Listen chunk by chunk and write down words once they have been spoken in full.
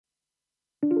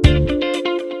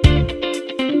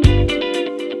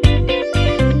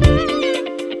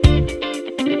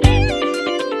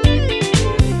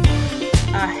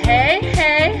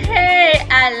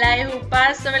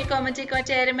velkommen til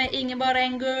Kvarteret med Ingeborg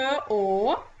Engø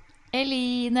og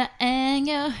Eline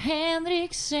Enger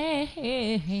Henriksen.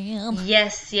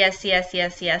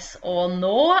 Yes. Og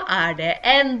nå er det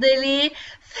endelig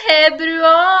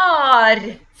februar!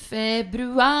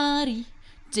 Februari,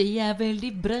 det er veldig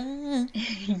bra.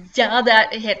 Ja, det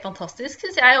er helt fantastisk,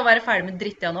 synes jeg, å være ferdig med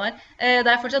dritt i januar. Det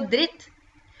er fortsatt dritt,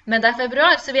 men det er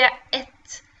februar, så vi er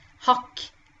ett hakk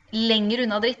lenger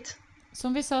unna dritt.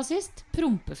 Som vi sa sist,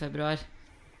 prompefebruar.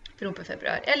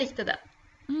 Prompefebruar, jeg likte det.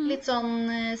 Litt sånn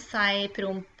seig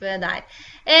promp der.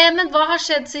 Men hva har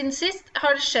skjedd siden sist?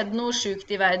 Har det skjedd noe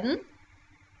sjukt i verden?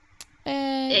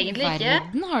 Egentlig ikke.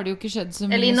 Verden har det jo ikke skjedd så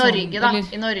mye. Eller i Norge, da. Eller,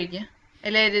 I Norge.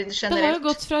 Eller generelt. det har jo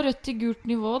gått fra rødt til gult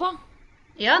nivå, da.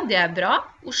 Ja, det er bra.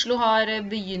 Oslo har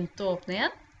begynt å åpne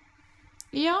igjen.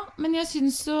 Ja, men jeg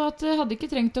synes jo at det hadde ikke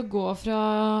trengt å gå fra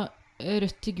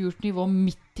rødt til gult nivå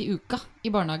midt i uka i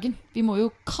barnehagen. Vi må jo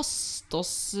kaste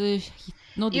oss hit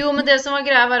nå. Jo, men det som var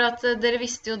greia var at dere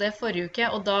visste jo det forrige uke,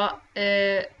 og da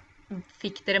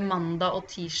fikk dere mandag og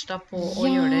tirsdag på å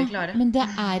gjøre dere klare. Men det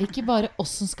er ikke bare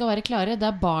oss som skal være klare. Det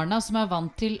er barna som er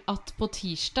vant til at på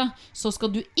tirsdag så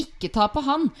skal du ikke ta på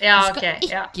han. Ja, Du skal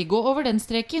ikke gå over den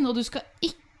streken, og du skal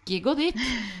ikke gå dit.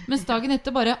 Mens dagen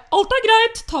etter bare, alt er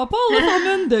greit, ta på alle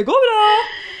sammen, det går bra.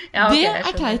 Ja, ok, Det jeg er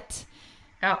skjønner. teit.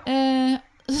 Ja.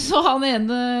 Så han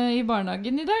ene i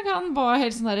barnehagen i dag, han var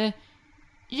helt sånn der,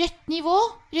 rødt nivå.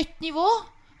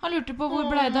 Han lurte på hvor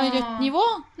ble det av rødt nivå,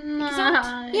 ikke sant?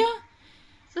 Nei. Ja.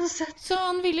 Så søtt. Så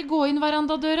han ville gå inn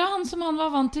verandadøra, han som han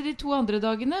var vant til de 2 andre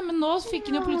dagene, men nå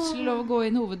fikk han jo plutselig lov å gå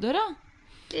inn hoveddøra.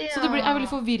 Ja. Så det er veldig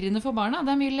forvirrende for barna.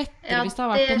 Det er mye lettere Ja, hvis det har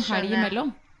vært det en helg skjønner jeg.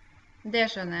 imellom. Det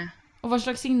skjønner jeg. Og hva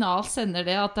slags signal sender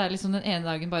det at det er liksom den ene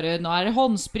dagen bare, nå er det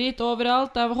håndsprit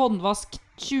overalt, det er håndvask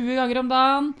 20 ganger om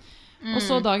dagen, og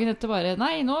så dagen etter bare,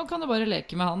 nei, nå kan du bare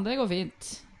leke med han, det går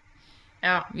fint.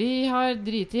 Ja. Vi har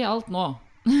drit i alt nå.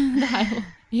 Det er jo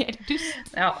helt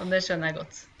dust. Ja, det skjønner jeg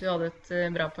godt. Du hadde et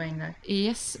bra poeng der.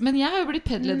 Yes, men jeg har jo blitt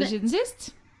pedleder siden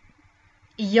sist.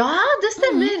 Ja, det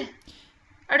stemmer!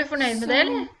 Er du fornøyd med det,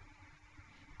 eller?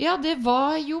 Ja, det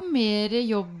var jo mer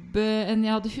jobb enn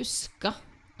jeg hadde husket.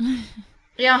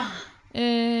 Ja,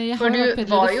 Jeg for har du vært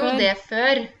pedleder var jo før. det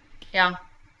før. Ja.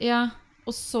 Ja,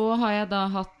 og så har jeg da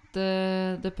hatt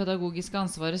det pedagogiske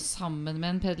ansvaret sammen med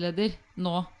en pedleder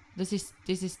nå, de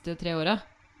siste 3 årene.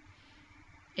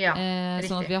 Ja, Sånn at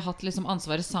riktig. vi har hatt liksom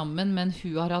ansvaret sammen, men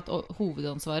hun har hatt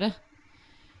hovedansvaret.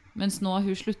 Mens nå har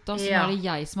hun sluttet, så Ja. nå er det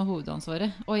jeg som har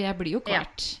hovedansvaret. Og jeg blir jo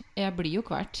kvert.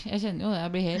 Jeg kjenner jo det,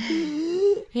 jeg blir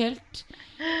helt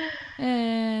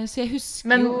så jeg husker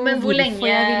Men jo hvor hvorfor lenge-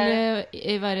 jeg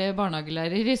ville være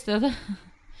barnehagelærer i stedet.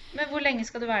 Men hvor lenge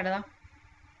skal du være det,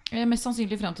 da? Mest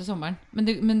sannsynlig frem til sommeren.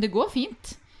 Men det går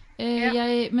fint. Ja.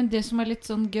 Men det som er litt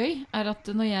sånn gøy, er at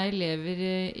når jeg lever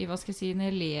i, hva skal jeg si, når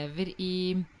jeg lever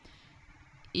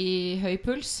i høy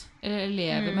puls, eller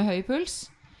lever med høy puls,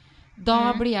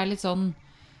 da blir jeg litt sånn,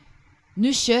 nå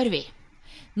kjører vi.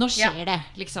 Nå skjer det,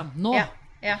 liksom. Nå. Ja.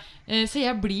 Ja. Så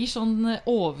jeg blir sånn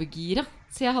overgira.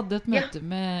 Så jeg hadde et møte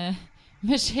med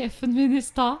sjefen min i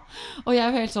stad, og jeg er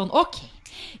jo helt sånn, ok,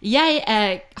 jeg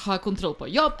har kontroll på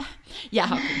jobb, jeg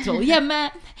har kontroll hjemme,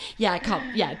 jeg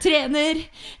trener,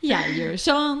 jeg gjør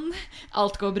sånn,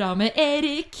 alt går bra med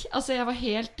Erik. Altså jeg var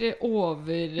helt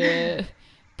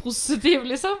positiv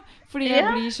liksom, fordi jeg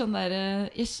Ja. blir sånn der,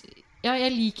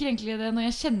 jeg liker egentlig det når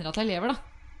jeg kjenner at jeg lever da.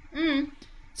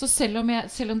 Så selv om det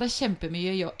er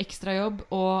kjempemye ekstra jobb,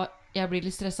 og jeg blir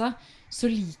litt stresset, så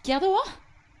liker jeg det også.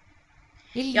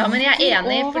 Jeg Ja, men jeg er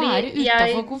enig, å fordi være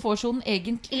utenfor komfortsonen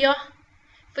egentlig. Ja,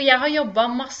 for jeg har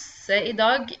jobbet masse i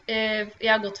dag. Jeg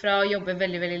har gått fra å jobbe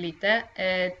veldig, veldig lite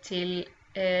til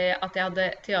at jeg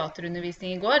hadde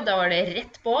teaterundervisning i går. Da var det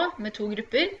rett på med 2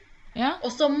 grupper. Ja.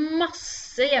 Og så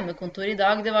masse hjemmekontor i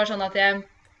dag. Det var sånn at jeg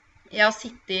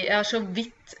har så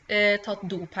vidt tatt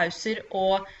dopauser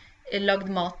og lagd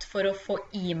mat for å få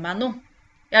i meg noe.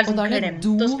 Jeg har Og da liksom er det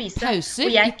glemt å spise. dopauser,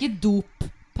 Og jeg- ikke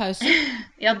doppauser.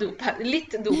 Ja,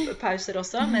 litt dopauser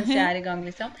også, mens jeg er i gang,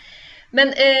 liksom.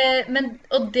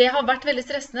 Og det har vært veldig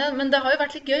stressende, men det har jo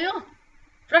vært litt gøy også.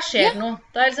 For da skjer det noe.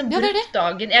 Da har jeg liksom Ja, det er brukt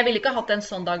dagen. Jeg ville ikke ha hatt en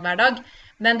sånn dag hver dag,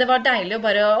 men det var deilig å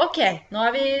bare, ok, nå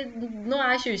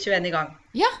er 2021 i gang.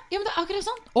 Ja, men det er akkurat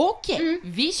sånn. Ok,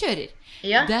 vi kjører.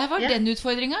 Ja, Der var ja. den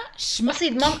utfordringen. Og Smakk.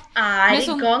 siden man er Med i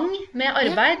sånn- gang med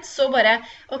arbeid, så bare,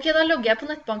 ok, da logger jeg på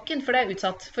nettbanken, for det er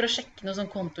utsatt, for å sjekke noe sånn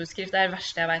kontoutskrift, det er det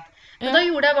verste jeg vet. Men Ja. da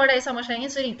gjorde jeg bare det i samme slengen,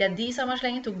 så ringte jeg de i samme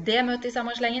slengen, tok det møtet i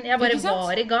samme slengen. Jeg bare Ikke sant?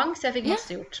 var i gang, så jeg fikk Ja.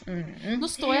 masse gjort. Nå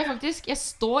står jeg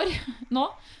står nå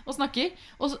og snakker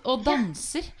og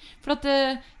danser. For at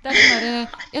det er sånn der,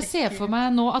 jeg ser for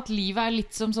meg nå at livet er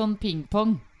litt som sånn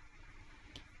pingpong.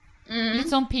 Litt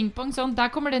sånn pingpong, sånn, der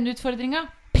kommer den utfordringen.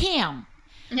 Pam!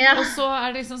 Ja. Og så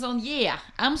det liksom sånn, yeah,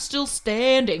 I'm still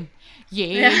standing.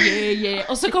 Yeah, yeah, yeah.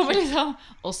 Og så kommer liksom,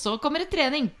 og så kommer det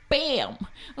trening. Bam!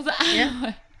 Og så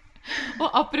og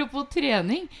apropos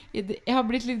trening, jeg har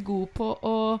blitt litt god på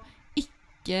å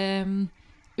ikke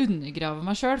undergrave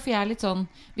meg selv, for jeg litt sånn,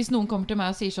 hvis noen kommer til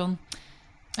meg og sier sånn,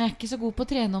 jeg ikke så god på å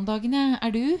trene om dagen,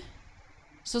 du?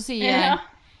 Så sier jeg,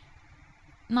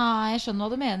 nei, jeg skjønner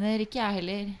hva du mener, ikke jeg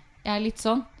heller. Jeg litt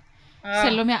sånn,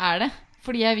 selv om jeg det.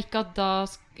 Fordi jeg vil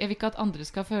ikke at andre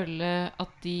skal føle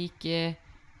at de ikke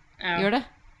gjør det.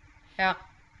 Ja.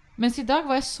 Mens i dag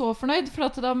var jeg så fornøyd, for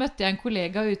at da møtte jeg en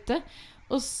kollega ute,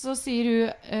 og så sier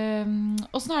hun,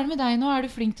 hvordan det med deg nå? Du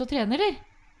flink til å trene, eller?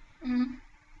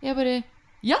 Jeg bare,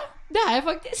 ja, det jeg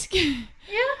faktisk.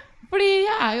 Ja. Fordi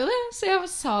jeg jo det, så jeg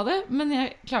sa det. Men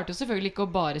jeg klarte jo selvfølgelig ikke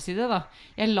å bare si det da.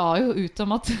 Jeg la jo ut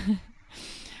om at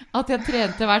jeg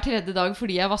trente hver tredje dag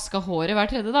fordi jeg vasket håret hver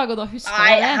tredje dag, og da husker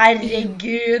jeg det. Nei,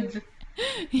 herregud.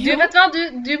 Du vet hva,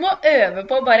 du må øve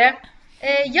på bare,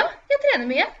 ja, jeg trener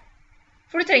mye.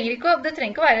 For det trenger ikke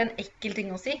å være en ekkel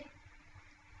ting å si.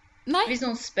 Nei. Hvis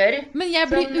noen spør. Men jeg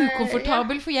blir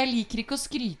ukomfortabel, for jeg liker ikke å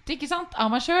skryte, ikke sant, av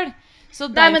meg selv.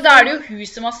 Nei, men da det jo hun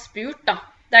som har spurt da.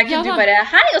 Det ikke du bare,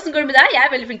 hei, hvordan går det med deg?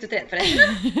 Jeg veldig flink til å trene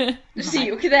forresten. Du sier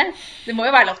jo ikke det. Det må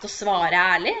jo være lov til å svare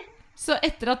ærlig. Så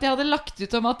etter at jeg hadde lagt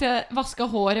ut om at jeg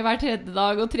vasket håret hver tredje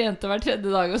dag og trente hver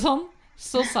tredje dag og sånn,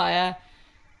 så sa jeg,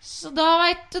 så da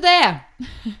vet du det.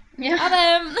 Ja,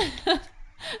 det.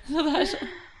 Så det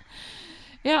sånn.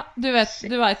 Ja, du vet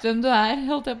hvem du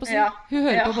holdt jeg på å si. Hun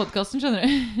hører på podcasten, skjønner du.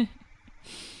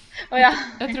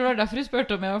 Jeg tror det var derfor hun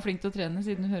spurte om jeg var flink til å trene,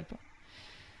 siden hun hører på.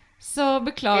 Så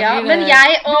beklager. Ja, men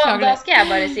da skal jeg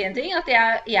bare si en ting, at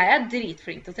jeg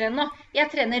dritflink til å trene nå. Jeg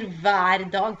trener hver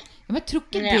dag. Ja, men jeg tror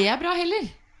ikke det bra heller.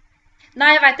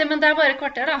 Nei, jeg vet det, men det bare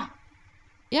kvarter da.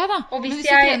 Ja da, men hvis du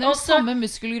trener samme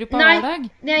muskelgruppa hver dag.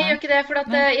 Nei, jeg gjør ikke det, for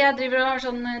jeg driver og har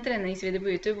sånn treningsvideo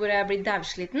på YouTube hvor jeg blir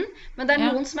dævsliten. Men det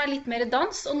noen som litt mer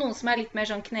dans, og noen som litt mer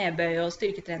sånn knebøy og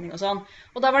styrketrening og sånn.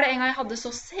 Og da var det en gang jeg hadde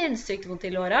så sinnssykt vondt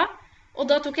i låra, og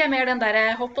da tok jeg mer den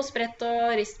der hopp og sprett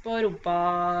og rist på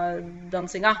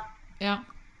rumpa-dansinga. Ja.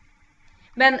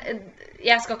 Men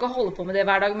jeg skal ikke holde på med det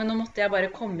hver dag, men nå måtte jeg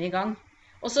bare komme i gang.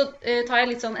 Og så tar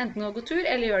jeg litt sånn enten å gå tur,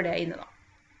 eller gjør det inne da.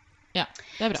 Ja,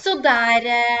 det bra. Så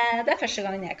det første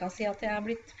gangen jeg kan si at jeg har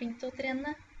blitt flink til å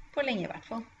trene, på lenge i hvert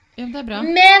fall. Ja, det bra.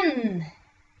 Men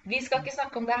vi skal ikke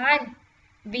snakke om det her.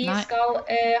 Vi skal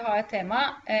ha et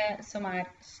tema som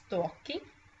stalking.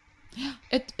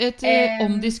 Et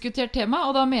omdiskutert tema,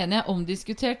 og da mener jeg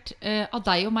omdiskutert av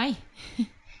deg og meg.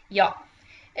 Ja.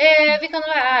 Vi kan jo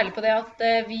være ærlige på det at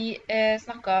vi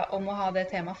snakket om å ha det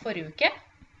temaet forrige uke.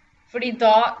 Fordi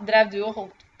da drev du og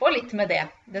holdt på litt med det.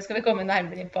 Det skal vi komme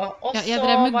nærmere inn på. Og ja, jeg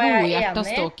drev med godhjertet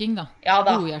stalking da. Ja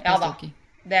da, stalking.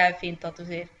 Det fint at du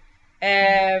sier.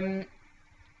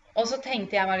 Og så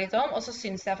tenkte jeg meg litt om, og så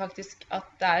synes jeg faktisk at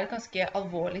det et ganske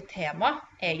alvorlig tema,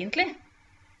 egentlig.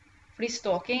 Fordi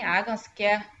stalking ganske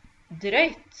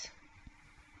drøyt.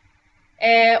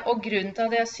 Og grunnen til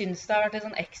at jeg synes det har vært litt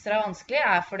sånn ekstra vanskelig,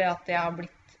 fordi at jeg har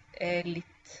blitt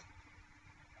litt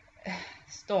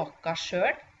stalket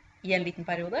selv i en liten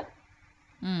periode.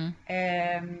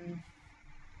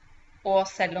 Og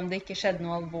selv om det ikke skjedde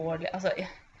noe alvorlig, altså,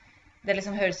 det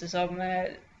liksom høres ut som,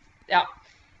 ja,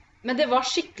 men det var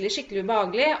skikkelig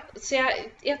ubehagelig, så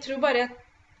jeg tror bare,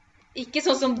 ikke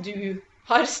sånn som du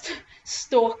har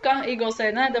stalket i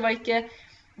gåseøyne, det var ikke,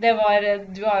 du har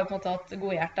jo på en måte hatt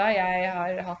godhjertet, jeg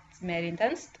har hatt mer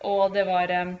intenst, og det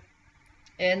var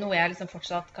noe jeg liksom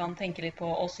fortsatt kan tenke litt på,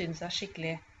 og synes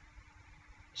skikkelig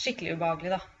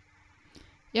ubehagelig da.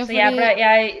 Ja, så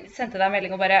jeg sendte deg en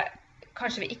melding og bare,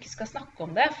 kanskje vi ikke skal snakke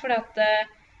om det, for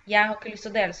jeg har ikke lyst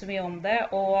til å dele så mye om det,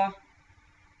 og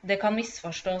det kan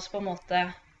misforstås på en måte,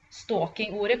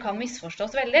 stalking-ordet kan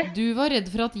misforstås veldig. Du var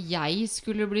redd for at jeg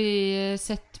skulle bli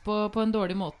sett på en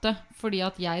dårlig måte, fordi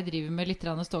at jeg driver med litt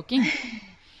stalking.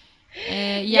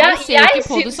 Jeg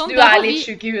synes du litt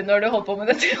syk i huet når du holder på med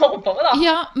det du holder på med da.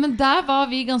 Ja, men der var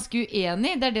vi ganske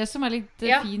uenige. Det det som litt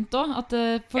fint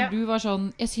også, for du var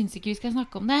sånn, jeg synes ikke vi skal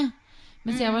snakke om det.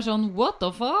 Mens jeg var sånn, what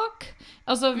the fuck?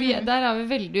 Altså, der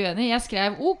vi veldig uenige. Jeg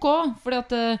skrev ok, fordi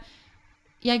at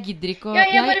jeg gidder ikke å... Ja,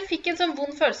 jeg bare fikk en sånn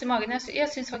vond følelse i magen.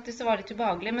 Jeg synes faktisk det var litt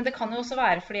ubehagelig, men det kan jo også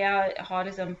være fordi jeg har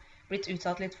liksom blitt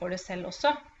utsatt litt for det selv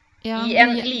også. Ja, i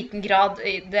en liten grad,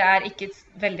 det ikke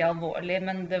veldig alvorlig,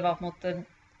 men det var på en måte,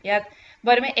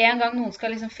 bare med en gang noen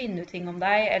skal liksom finne ut ting om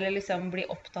deg, eller liksom bli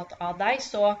opptatt av deg,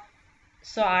 så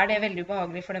det veldig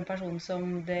ubehagelig for den personen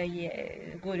som det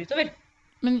går utover.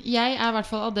 Men jeg i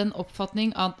hvert fall av den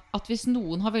oppfatning at hvis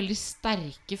noen har veldig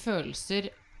sterke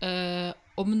følelser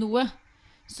om noe,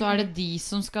 så det de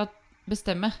som skal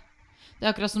bestemme. Det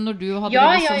akkurat som når du hadde Ja,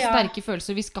 veldig ja, sånn ja. sterke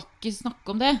følelser, vi skal ikke snakke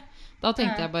om det. Da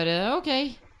tenkte jeg bare, ok.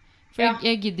 For Ja.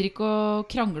 jeg gidder ikke å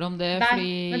krangle om det, Nei,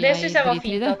 fordi men det synes jeg var driter i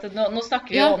fint det. at nå snakker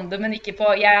vi Ja. jo om det, men ikke på,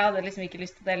 jeg hadde liksom ikke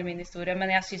lyst til å dele min historie, men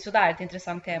jeg synes jo det et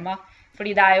interessant tema,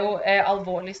 fordi det jo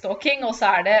alvorlig stalking, og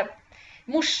så det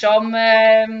morsom,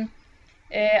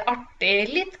 artig,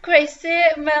 litt crazy,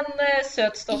 men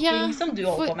søt stalking som du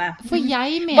holder på med. For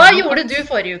jeg mener Hva gjorde du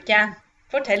forrige uke?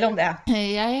 Fortell om det.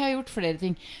 Jeg har gjort flere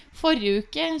ting. Forrige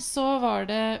uke så var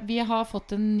det, vi har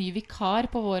fått en ny vikar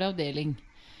på vår avdeling.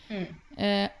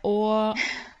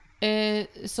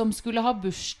 Som skulle ha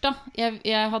bursdag.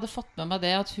 Jeg hadde fått med meg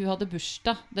det at hun hadde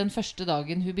bursdag den første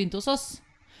dagen hun begynte hos oss.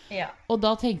 Ja. Og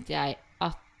da tenkte jeg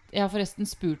at jeg har forresten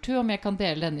spurt hun om jeg kan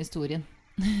dele denne historien.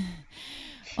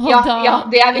 Ja,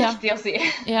 det viktig å si.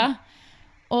 Ja.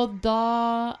 Og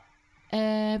da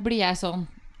blir jeg sånn,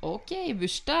 ok,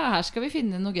 bursdag, her skal vi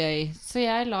finne noe gøy. Så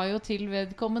jeg la jo til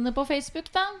vedkommende på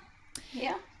Facebook da.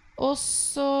 Ja. Og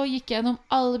så gikk jeg gjennom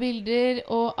alle bilder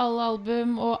og alle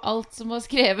album og alt som var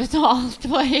skrevet og alt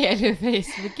på hele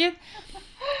Facebooken.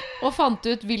 Og fant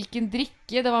ut hvilken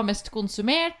drikke det var mest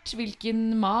konsumert,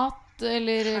 hvilken mat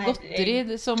eller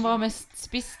godteri som var mest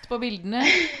spist på bildene.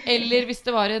 Eller hvis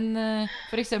det var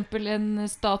for eksempel en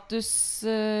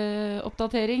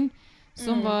statusoppdatering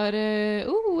som var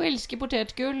elsker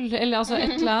potetgull, eller altså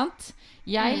et eller annet.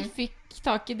 Jeg fikk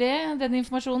tak i den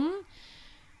informasjonen.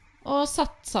 Og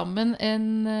satt sammen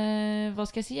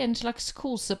en slags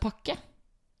kosepakke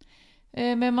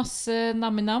med masse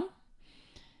nam-nam.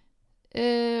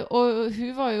 Og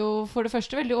hun var jo for det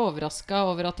første veldig overrasket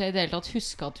over at jeg i det hele tatt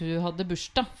husket at hun hadde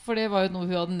bursdag. For det var jo noe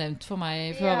hun hadde nevnt for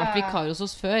meg, for hun har vært vikar hos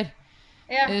oss før.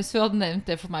 Så hun hadde nevnt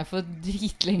det for meg for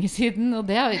dritlenge siden, og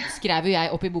det skrev jo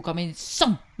jeg opp i boka mi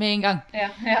sånn med en gang.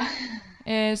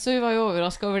 Så hun var jo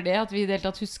overrasket over det, at vi i det hele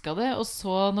tatt husket det. Og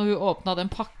så når hun åpnet den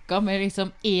pakka med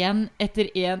liksom en etter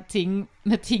en ting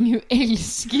med ting hun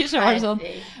elsker, så var det sånn,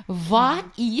 hva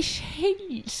i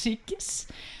helsikes?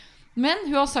 Men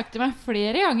hun har sagt til meg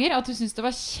flere ganger at hun syntes det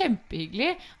var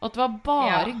kjempehyggelig, og at det var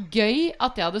bare gøy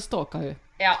at jeg hadde stalket hun.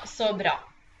 Ja, så bra.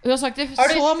 Hun har sagt det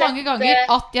så mange ganger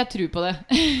at jeg tror på det.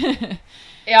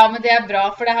 Ja, men det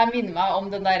bra, for det her minner meg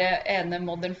om den der ene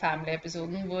Modern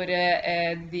Family-episoden hvor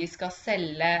de skal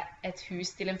selge et hus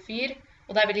til en fyr,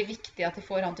 og det veldig viktig at de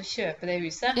får han til å kjøpe det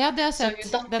huset. Ja, det har jeg sett.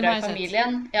 Så datteren i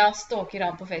familien stalker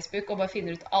han på Facebook og bare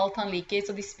finner ut alt han liker,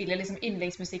 så de spiller liksom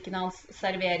yndlingsmusikken hans,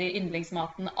 serverer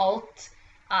yndlingsmaten, alt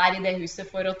i det huset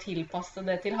for å tilpasse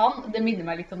det til han. Det minner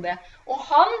meg litt om det. Og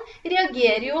han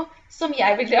reagerer jo som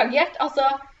jeg ville reagert, altså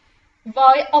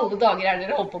hva i alle dager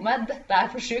dere holder på med?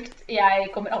 Dette for sykt. Jeg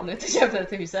kommer aldri til å kjøpe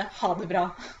dette huset. Ha det bra.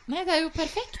 Nei, det jo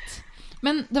perfekt.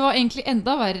 Men det var egentlig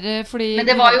enda verre, fordi... Men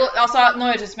det var jo, altså, nå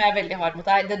høres det ut som jeg veldig hard mot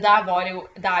deg. Det der var jo,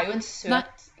 det jo en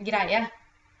søt greie.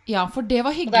 Ja, for det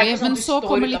var hyggelig, sånn, men så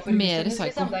kommer litt mer psyko.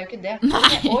 Liksom. Det jo ikke det.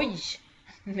 Nei. Oi,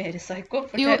 mer psyko.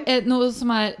 Fortell. Jo, noe som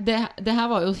det her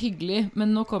var jo hyggelig,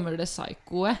 men nå kommer det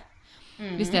psykoet.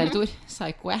 Hvis det et ord.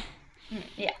 Psykoet.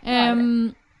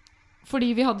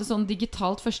 Fordi vi hadde sånn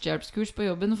digitalt førstehjelpskurs på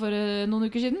jobben for noen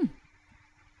uker siden.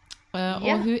 Og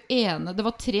hun ene, det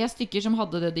var 3 stykker som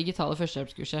hadde det digitale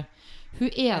førstehjelpskurset.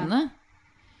 Hun ene,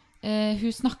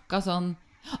 hun snakket sånn,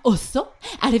 og så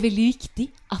det veldig viktig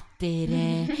at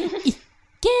dere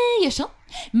ikke gjør sånn,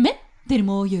 men dere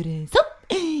må gjøre sånn.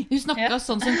 Hun snakket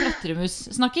sånn som klatremus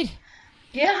snakker.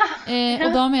 Og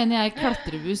da mener jeg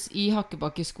klatremus i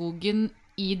Hakkebakkeskogen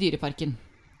i Dyreparken.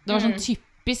 Det var sånn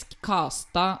typisk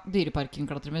kasta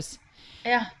Dyreparken-klatremus.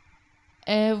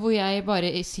 Hvor jeg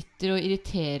bare sitter og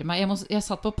irriterer meg. Jeg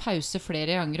satt på pause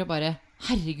flere ganger og bare,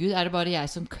 herregud, det bare jeg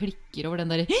som klikker over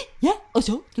den der, og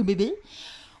så,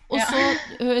 og så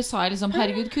sa jeg liksom,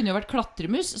 herregud, kunne jo vært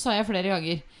klatremus, sa jeg flere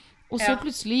ganger. Og så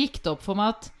plutselig gikk det opp for meg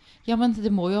at, ja, men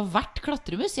det må jo ha vært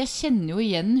klatremus. Jeg kjenner jo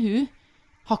igjen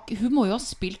hun må jo ha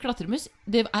spilt klatremus.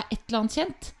 Det et eller annet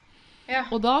kjent.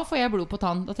 Og da får jeg blod på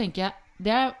tann. Da tenker jeg,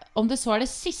 om det så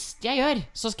det siste jeg gjør,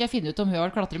 så skal jeg finne ut om hun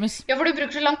har klatremus. Ja, for du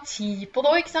bruker så lang tid på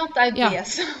det, ikke sant? Det jo det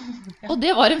som... Og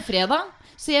det var en fredag,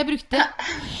 så jeg brukte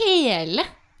hele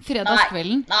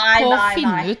fredagskvelden på å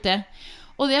finne ut det.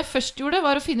 Og det jeg først gjorde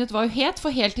var å finne ut hva hun het,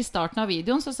 for helt i starten av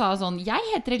videoen så sa hun sånn, jeg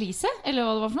heter Elise, eller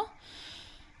hva det var for noe.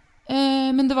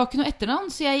 Men det var ikke noe etternavn,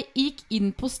 så jeg gikk inn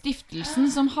på stiftelsen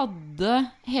som hadde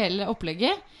hele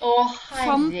opplegget.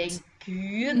 Herregud.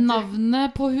 Navnet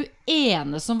på hun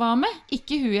ene som var med,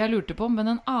 ikke hun jeg lurte på,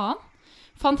 men en annen.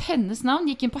 Fant hennes navn,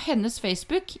 gikk inn på hennes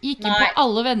Facebook, gikk inn på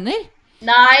alle venner.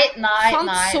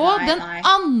 Fant så den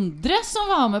andre som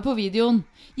var med på videoen.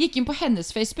 Gikk inn på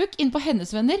hennes Facebook, inn på hennes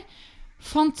venner.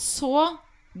 fant så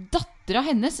datteren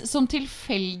hennes, som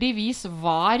tilfeldigvis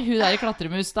var hun der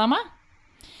klatremusdama.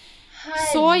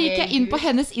 Så gikk jeg inn på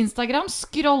hennes Instagram,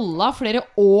 scrollet flere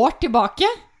år tilbake,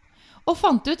 og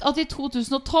fant ut at i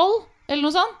 2012, eller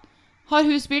noe sånt, har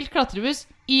hun spilt klatremus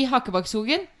i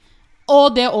Hakkebakkeskogen,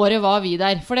 og det året var vi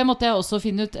der. For det måtte jeg også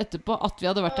finne ut etterpå, at vi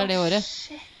hadde vært der det året.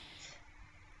 Shit.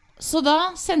 Så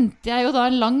da sendte jeg jo da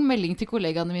en lang melding til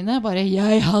kollegaene mine, bare,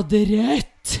 jeg hadde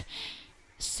rett!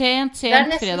 Sent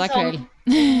fredag kveld.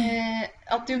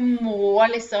 At du må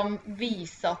liksom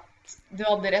vise at du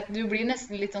hadde rett. Du blir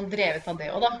nesten litt sånn drevet av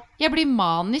det også, da. Jeg blir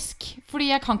manisk,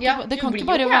 fordi jeg kan ikke, Ja, det du kan blir ikke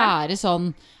bare jo gæren. være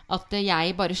sånn at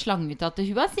jeg bare slang ut at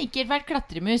hun har sikkert vært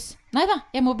klatremus. Neida,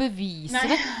 jeg må bevise Nei.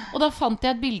 det. Og da fant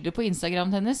jeg et bilde på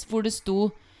Instagram hennes, hvor det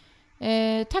sto,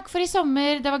 takk for i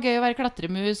sommer, det var gøy å være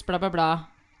klatremus, bla bla bla.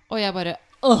 Og jeg bare,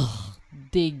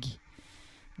 digg.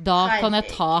 Da kan jeg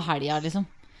ta helga, liksom.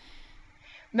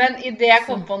 Men i det jeg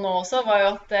kom på nå også, var jo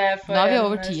at for Da er vi en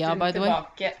over tida, stund by the way.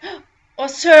 tilbake... Å,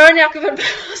 søren, jeg har ikke følt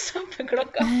på samme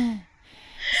klokka.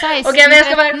 16, Ok, men jeg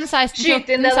skal bare 16, skyte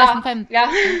 14, inn det da. 16, 15. Ja,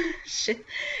 shit.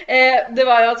 Det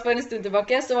var jo at for en stund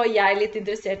tilbake, så var jeg litt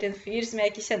interessert i en fyr som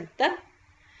jeg ikke kjente.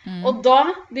 Og da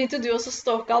begynte du også å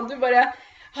stalke han. Du bare,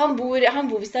 han bor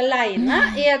visst alene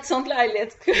i et sånt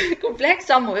leilighetskompleks,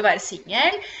 så han må jo være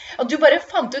singel. Og du bare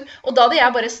fant ut, og da hadde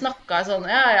jeg bare snakket sånn,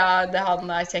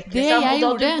 han er kjekk, Det liksom. jeg Og da hadde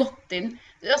gjorde. du gått inn.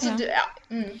 Altså, Ja.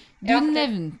 du, Du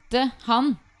nevnte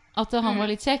han, at han var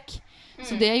litt kjekk.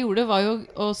 Så det jeg gjorde var jo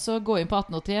også gå inn på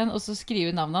 1881 og så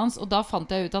skrive navnet hans. Og da fant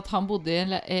jeg ut at han bodde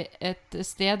i et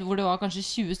sted hvor det var kanskje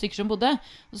 20 stykker som bodde.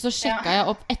 Og så sjekket jeg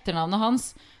opp etternavnet hans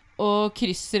og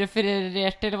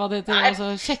kryssrefererte, eller hva det heter. Og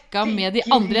så sjekket med de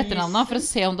andre etternavnene for å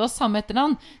se om det var samme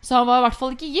etternavn. Så han var i hvert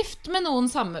fall ikke gift med noen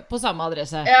på samme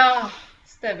adresse. Ja,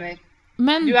 stemmer.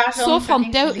 Men Du er sånn så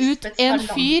fant jeg jo fucking ut Lisbeth en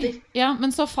Salander. fyr. Ja,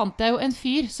 men så fant jeg jo en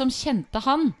fyr som kjente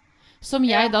han. Som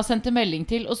jeg da sendte melding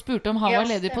til og spurte om han Ja, var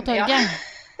ledig på stemmer,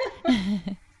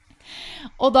 torget.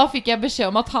 Og da fikk jeg beskjed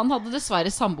om at han hadde dessverre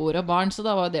samboer og barn, så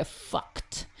da var jo det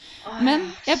fucked.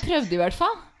 Men jeg prøvde i hvert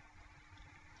fall.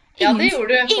 Ja, det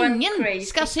gjorde du på en ingen crazy,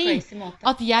 skal si crazy måte.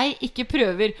 at jeg ikke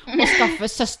prøver å skaffe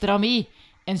søstera mi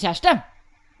en kjæreste.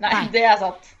 Nei, Nei. det er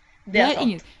sant. Det er sant.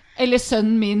 ingen. Eller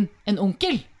sønnen min en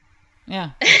onkel.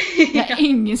 Ja. Det er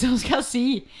ingen som skal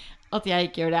si at jeg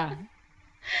ikke gjør det.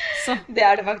 Så. Det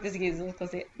er det faktisk ingen som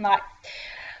skal si. Nei.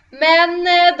 Men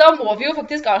da må vi jo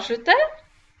faktisk avslutte.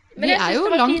 Men Vi jeg er synes jo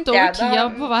det var langt fint, over det, da. tida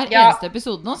på hver Ja. eneste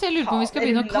episode nå, så jeg lurer på om vi skal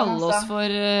begynne å kalle oss altså.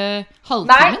 for Nei,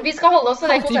 halvtimen. vi skal holde oss til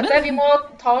det Halvtimen? konseptet. Vi må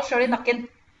ta oss selv i nakken.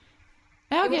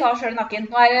 Ja, Vi må ok. ta oss selv i nakken.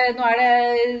 Nå er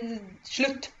det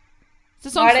slutt.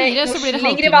 Sesong 4, så blir det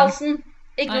slinger i halvtimen. valsen.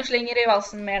 Ikke Nei. noe slinger i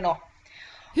valsen mer nå.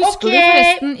 Husker Ok. du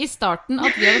forresten i starten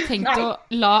at vi hadde tenkt Nei. å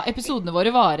la episodene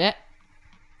våre vare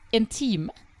en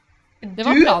time? Det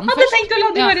var Du planen hadde først. tenkt å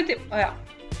la det Ja. være til. Å ja.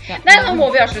 Ja. Nei, nå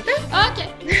må vi avslutte. Ok.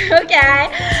 Ok.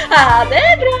 Ha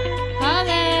det bra.